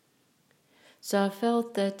So I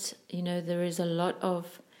felt that, there is a lot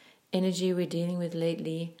of energy we're dealing with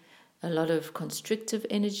lately, a lot of constrictive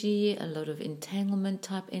energy, a lot of entanglement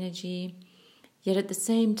type energy. Yet at the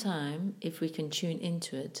same time, if we can tune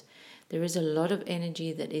into it, there is a lot of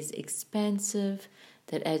energy that is expansive,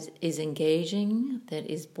 that is engaging, that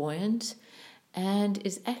is buoyant, and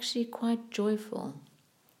is actually quite joyful.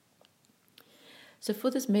 So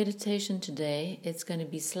for this meditation today, it's going to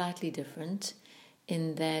be slightly different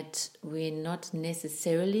in that we're not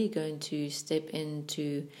necessarily going to step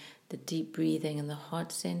into the deep breathing in the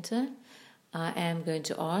heart center. I am going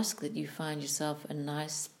to ask that you find yourself a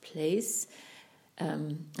nice place, a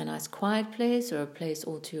nice quiet place or a place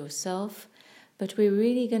all to yourself. But we're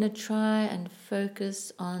really going to try and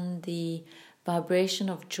focus on the vibration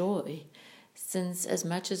of joy, since as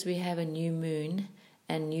much as we have a new moon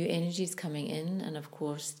and new energies coming in, and of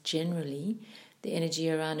course generally the energy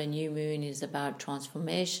around a new moon is about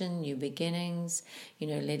transformation, new beginnings,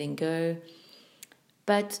 letting go.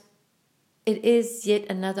 But it is yet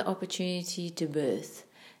another opportunity to birth.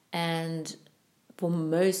 And for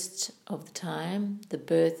most of the time, the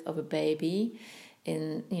birth of a baby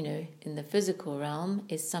in the physical realm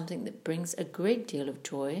is something that brings a great deal of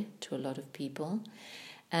joy to a lot of people.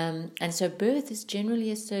 And so birth is generally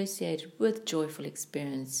associated with joyful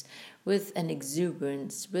experience, with an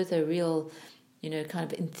exuberance, with a real,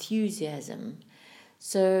 kind of enthusiasm.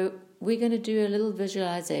 So we're going to do a little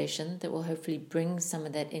visualization that will hopefully bring some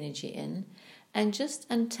of that energy in and just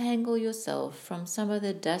untangle yourself from some of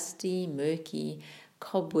the dusty, murky,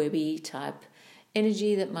 cobwebby type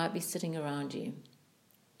energy that might be sitting around you.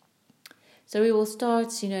 So we will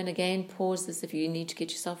start, and again, pause this if you need to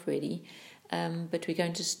get yourself ready. But we're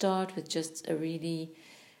going to start with just a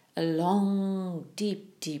long,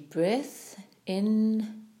 deep breath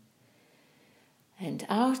in and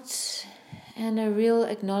out, and a real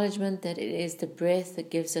acknowledgement that it is the breath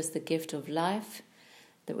that gives us the gift of life,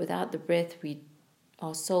 that without the breath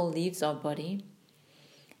our soul leaves our body.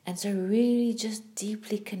 And so really just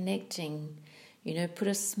deeply connecting, put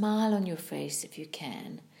a smile on your face if you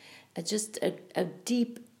can, just a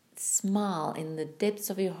deep smile in the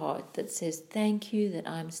depths of your heart that says, thank you that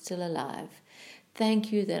I'm still alive.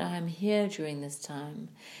 Thank you that I'm here during this time.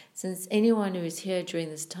 Since anyone who is here during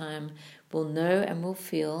this time will know and will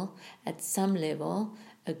feel at some level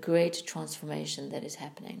a great transformation that is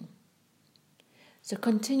happening. So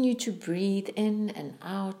continue to breathe in and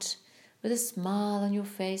out with a smile on your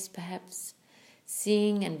face, perhaps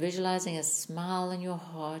seeing and visualizing a smile in your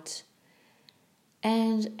heart.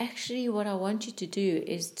 And actually what I want you to do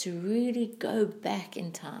is to really go back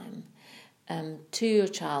in time to your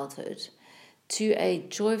childhood, to a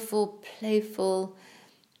joyful, playful,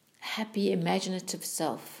 happy, imaginative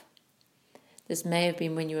self. This may have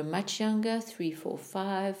been when you were much younger, 3, 4,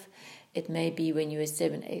 5. It may be when you were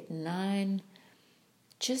 7, 8, 9.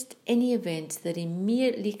 Just any event that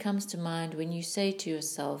immediately comes to mind when you say to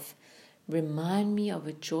yourself, remind me of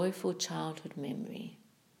a joyful childhood memory.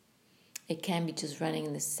 It can be just running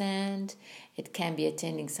in the sand. It can be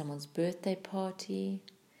attending someone's birthday party.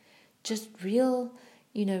 Just real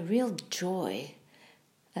joy.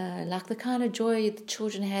 Like the kind of joy that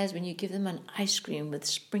children has when you give them an ice cream with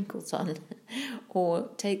sprinkles on or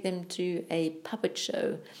take them to a puppet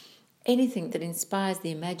show. Anything that inspires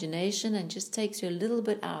the imagination and just takes you a little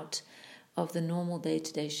bit out of the normal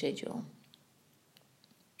day-to-day schedule.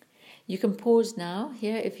 You can pause now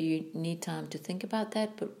here if you need time to think about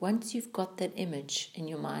that, but once you've got that image in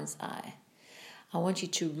your mind's eye, I want you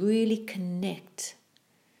to really connect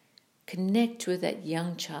with that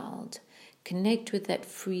young child, connect with that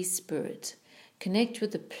free spirit, connect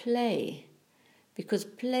with the play, because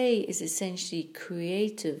play is essentially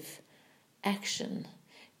creative action.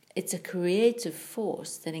 It's a creative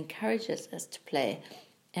force that encourages us to play,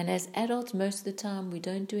 and as adults most of the time we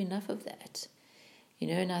don't do enough of that.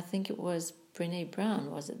 And I think it was Brené Brown,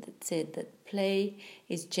 that said that play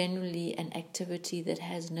is generally an activity that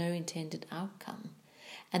has no intended outcome.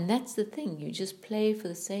 And that's the thing, you just play for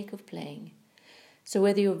the sake of playing. So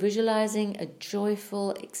whether you're visualizing a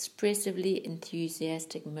joyful, expressively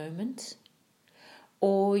enthusiastic moment,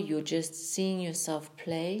 or you're just seeing yourself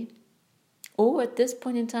play, or at this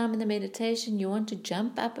point in time in the meditation you want to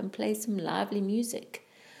jump up and play some lively music,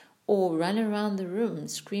 or run around the room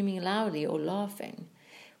screaming loudly or laughing.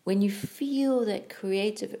 When you feel that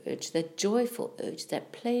creative urge, that joyful urge,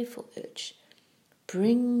 that playful urge,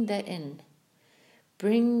 bring that in.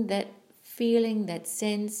 Bring that feeling, that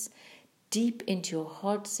sense deep into your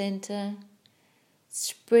heart center.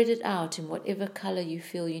 Spread it out in whatever color you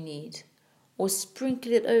feel you need. or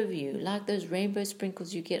sprinkle it over you like those rainbow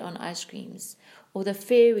sprinkles you get on ice creams, or the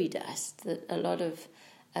fairy dust that a lot of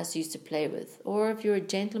us used to play with. Or if you're a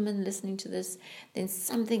gentleman listening to this, then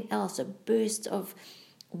something else, a burst of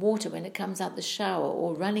water when it comes out the shower,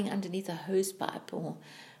 or running underneath a hose pipe, or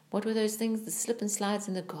what were those things, the slip and slides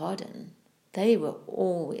in the garden. They were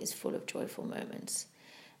always full of joyful moments,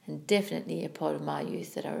 and definitely a part of my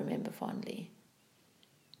youth that I remember fondly.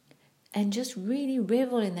 And just really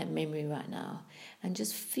revel in that memory right now, and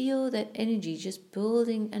just feel that energy just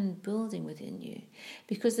building and building within you,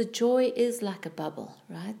 because the joy is like a bubble,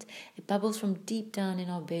 right? It bubbles from deep down in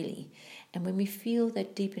our belly, and when we feel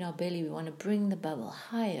that deep in our belly, we want to bring the bubble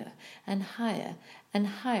higher and higher and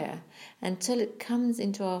higher until it comes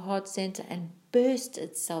into our heart center and bursts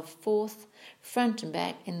itself forth front and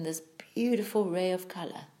back in this beautiful ray of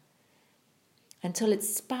color, until it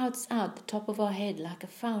spouts out the top of our head like a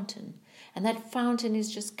fountain. And that fountain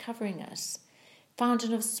is just covering us.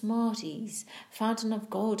 Fountain of Smarties, fountain of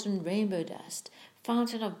golden rainbow dust,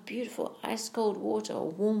 fountain of beautiful ice cold water or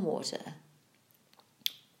warm water.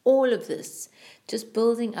 All of this just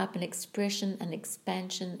building up an expression, an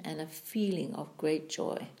expansion, and a feeling of great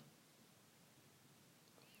joy.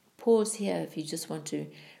 Pause here if you just want to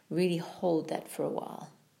really hold that for a while.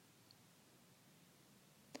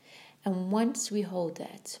 And once we hold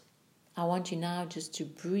that, I want you now just to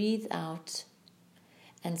breathe out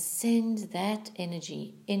and send that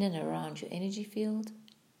energy in and around your energy field.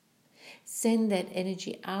 Send that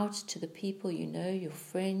energy out to the people you know, your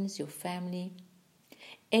friends, your family,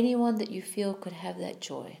 anyone that you feel could have that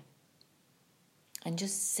joy. And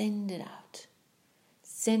just send it out.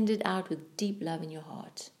 Send it out with deep love in your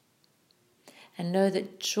heart. And know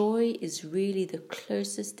that joy is really the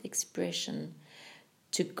closest expression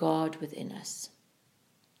to God within us.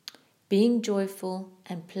 Being joyful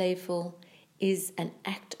and playful is an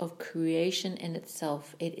act of creation in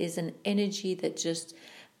itself. It is an energy that just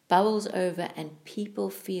bubbles over and people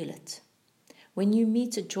feel it. When you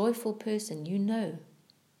meet a joyful person, you know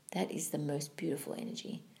that is the most beautiful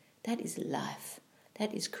energy. That is life.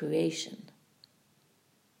 That is creation.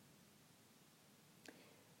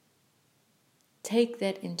 Take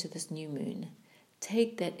that into this new moon.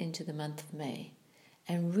 Take that into the month of May.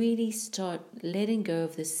 And really start letting go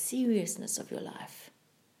of the seriousness of your life.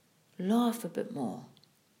 Laugh a bit more.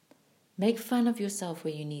 Make fun of yourself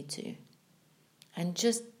where you need to. And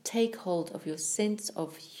just take hold of your sense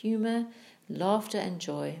of humor, laughter, and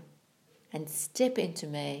joy. And step into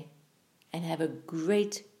May and have a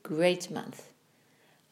great, great month.